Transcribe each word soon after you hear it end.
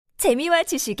재미와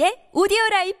지식의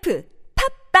오디오라이프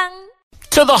팝빵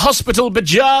To the hospital,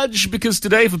 Bajaj, because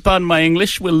today, for Pardon My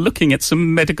English, we're looking at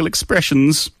some medical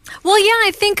expressions. Well, yeah,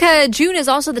 I think June is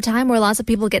also the time where lots of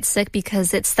people get sick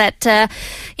because it's that,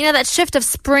 that shift of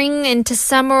spring into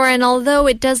summer. And although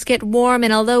it does get warm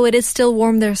and although it is still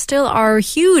warm, there still are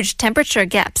huge temperature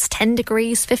gaps, 10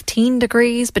 degrees, 15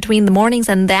 degrees between the mornings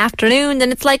and the afternoons.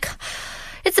 And it's like,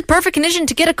 it's the perfect condition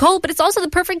to get a cold, but it's also the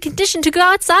perfect condition to go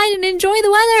outside and enjoy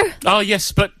the weather. Oh,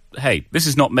 yes, but hey, this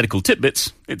is not medical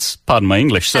tidbits. It's Pardon My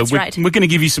English. So That's right. We're going to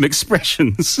give you some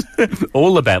expressions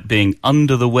all about being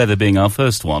under the weather being our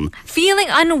first one. Feeling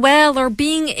unwell or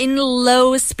being in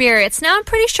low spirits. Now, I'm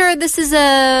pretty sure this is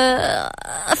a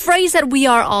phrase that we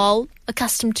are all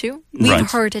accustomed to. We've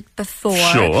Right. heard it before.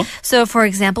 Sure. So, for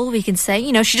example, we can say,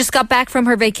 she just got back from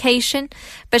her vacation,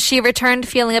 but she returned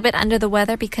feeling a bit under the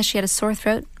weather because she had a sore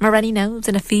throat, a runny nose,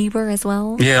 and a fever as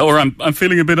well. Yeah, or I'm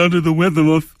feeling a bit under the weather.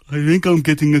 I think I'm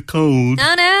getting a cold.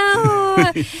 Oh,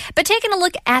 no. But taking a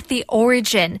look at the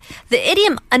origin, the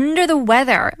idiom under the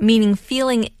weather, meaning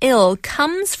feeling ill,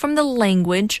 comes from the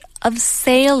language of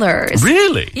sailors.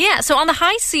 Really? Yeah, so on the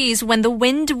high seas, when the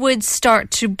wind would start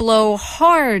to blow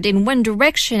hard in one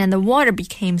direction and the water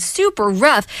became super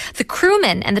rough, the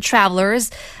crewmen and the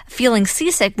travelers, feeling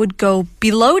seasick, would go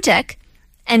below deck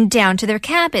and down to their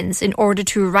cabins in order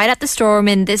to ride out the storm.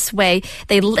 In this way,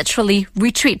 they literally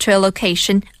retreat to a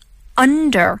location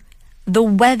under the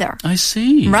weather. I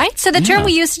see. Right? So the term Yeah.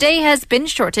 we use today has been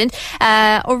shortened.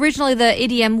 Originally, the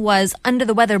idiom was under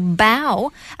the weather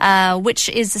bow, which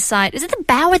is the side. Is it the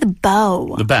bow or the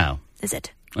bow? The bow. Is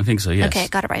it? I think so, yes. Okay,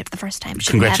 got it right the first time.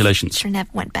 Congratulations. Shouldn't have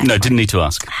went back. No, didn't need to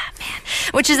ask.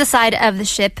 Which is the side of the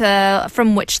ship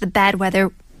from which the bad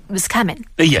weather was coming.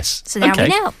 Yes. So there we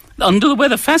know. Under the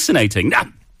weather, fascinating.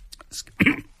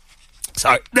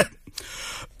 Sorry.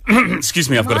 Excuse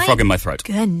me, I've got a frog in my throat.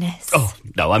 Goodness. Oh,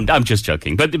 no, I'm just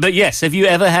joking. But yes, have you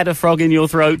ever had a frog in your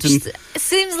throat? And It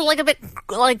seems like a bit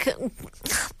like...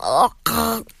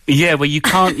 yeah, well, you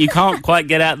can't quite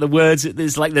get out the words.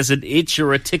 There's an itch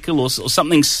or a tickle or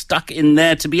something stuck in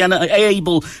there to be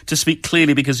unable to speak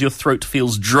clearly because your throat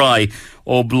feels dry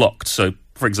or blocked. So,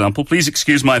 for example, please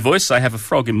excuse my voice. I have a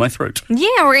frog in my throat.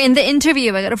 Yeah, we're in the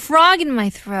interview. I got a frog in my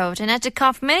throat and had to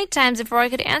cough many times before I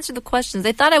could answer the questions.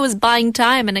 They thought I was buying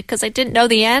time because I didn't know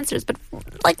the answers, but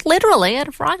literally, I had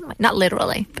a frog in my... Not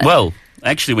literally. But. Well,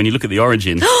 actually, when you look at the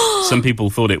origin, some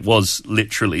people thought it was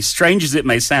literally. Strange as it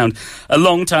may sound, a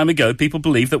long time ago, people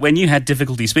believed that when you had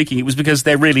difficulty speaking, it was because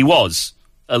there really was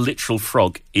a literal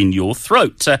frog in your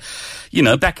throat.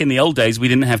 Back in the old days, we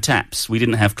didn't have taps. We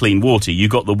didn't have clean water. You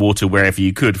got the water wherever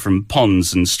you could from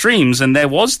ponds and streams, and there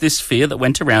was this fear that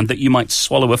went around that you might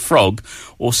swallow a frog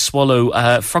or swallow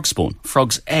frog spawn,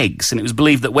 frog's eggs. And it was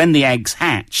believed that when the eggs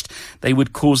hatched, they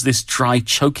would cause this dry,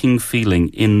 choking feeling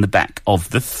in the back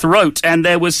of the throat. And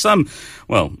there was some...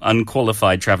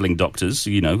 unqualified travelling doctors,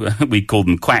 we call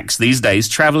them quacks these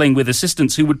days, travelling with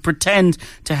assistants who would pretend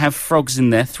to have frogs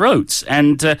in their throats.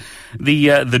 And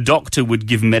the doctor would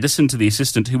give medicine to the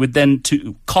assistant who would then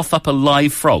cough up a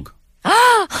live frog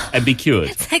and be cured.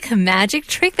 It's like a magic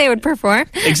trick they would perform.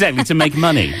 Exactly, to make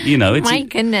money. My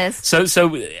goodness. So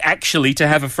actually, to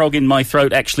have a frog in my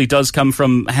throat actually does come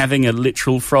from having a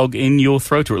literal frog in your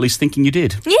throat, or at least thinking you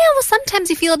did. Yeah, well, sometimes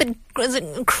you feel a bit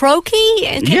croaky.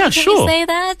 Can you say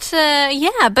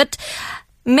that? But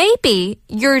maybe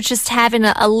you're just having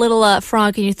a little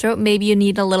frog in your throat. Maybe you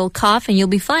need a little cough and you'll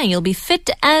be fine. You'll be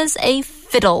fit as a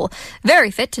fiddle.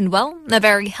 Very fit and well. A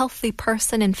very healthy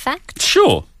person, in fact.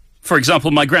 Sure. For example,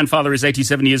 my grandfather is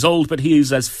 87 years old, but he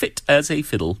is as fit as a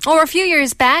fiddle. Or a few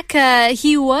years back,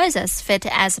 he was as fit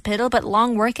as a fiddle, but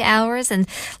long work hours and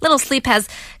little sleep has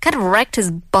kind of wrecked his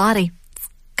body. It's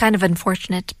kind of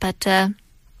unfortunate, but,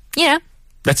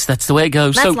 That's the way it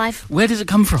goes. That's so life. Where does it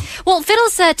come from? Well,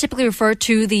 fiddles typically refer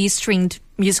to the stringed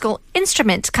musical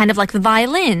instrument, kind of like the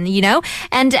violin,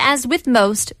 And as with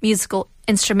most musical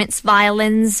instruments,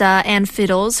 violins and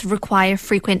fiddles require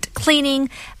frequent cleaning,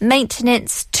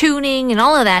 maintenance, tuning, and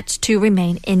all of that to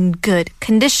remain in good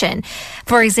condition.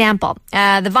 For example,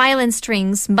 the violin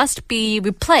strings must be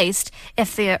replaced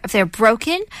if they're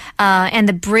broken, and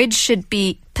the bridge should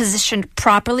be positioned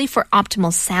properly for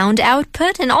optimal sound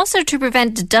output, and also to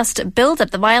prevent dust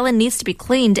buildup. The violin needs to be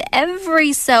cleaned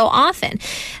every so often.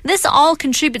 This all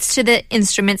contributes to the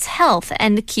instrument's health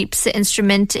and keeps the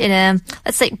instrument in a,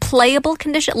 let's say, playable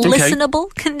condition,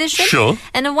 listenable condition. Sure.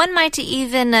 And one might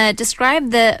even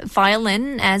describe the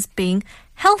violin as being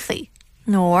healthy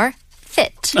or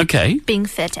fit. Okay. Being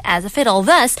fit as a fiddle.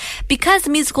 Thus, because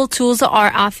musical tools are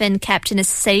often kept in a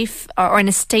safe or in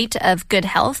a state of good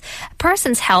health, a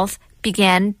person's health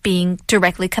began being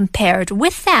directly compared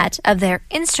with that of their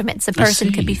instruments. A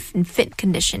person could be in fit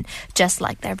condition, just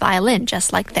like their violin,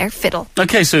 just like their fiddle.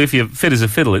 Okay, so if you're fit as a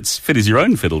fiddle, it's fit as your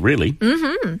own fiddle, really.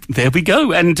 Mm-hmm. There we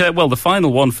go. And, well, the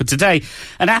final one for today.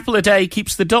 An apple a day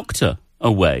keeps the doctor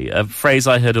away. A phrase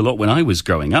I heard a lot when I was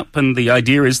growing up, and the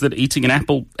idea is that eating an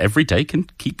apple every day can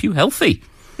keep you healthy.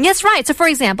 Yes, right. So, for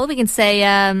example, we can say,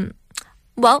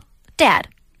 well, Dad,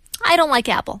 I don't like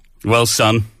apple. Well,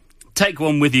 son, take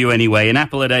one with you anyway. An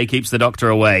apple a day keeps the doctor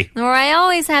away. Or I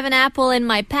always have an apple in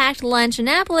my packed lunch. An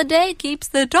apple a day keeps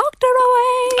the doctor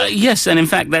away. Yes, and in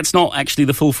fact, that's not actually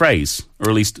the full phrase, or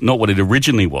at least not what it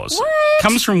originally was. What?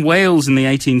 Comes from Wales in the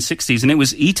 1860s, and it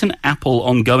was eat an apple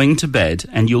on going to bed,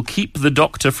 and you'll keep the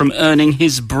doctor from earning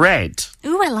his bread.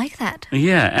 Ooh, I like that.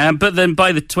 Yeah, but then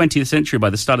by the 20th century, by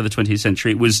the start of the 20th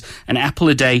century, it was an apple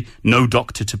a day, no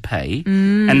doctor to pay.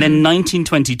 And then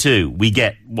 1922, we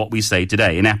get what we say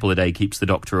today, an apple a day keeps the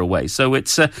doctor away. So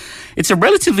it's a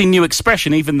relatively new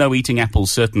expression, even though eating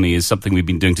apples certainly is something we've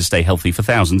been doing to stay healthy for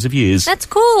thousands of years. That's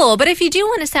cool, but if you do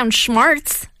want to sound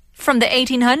schmarts from the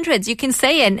 1800s, you can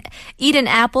say eat an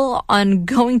apple on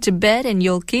going to bed and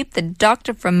you'll keep the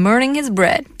doctor from earning his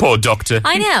bread. Poor doctor.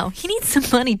 I know. He needs some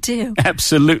money too.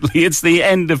 Absolutely. It's the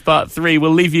end of part 3.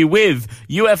 We'll leave you with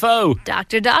UFO.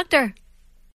 Doctor.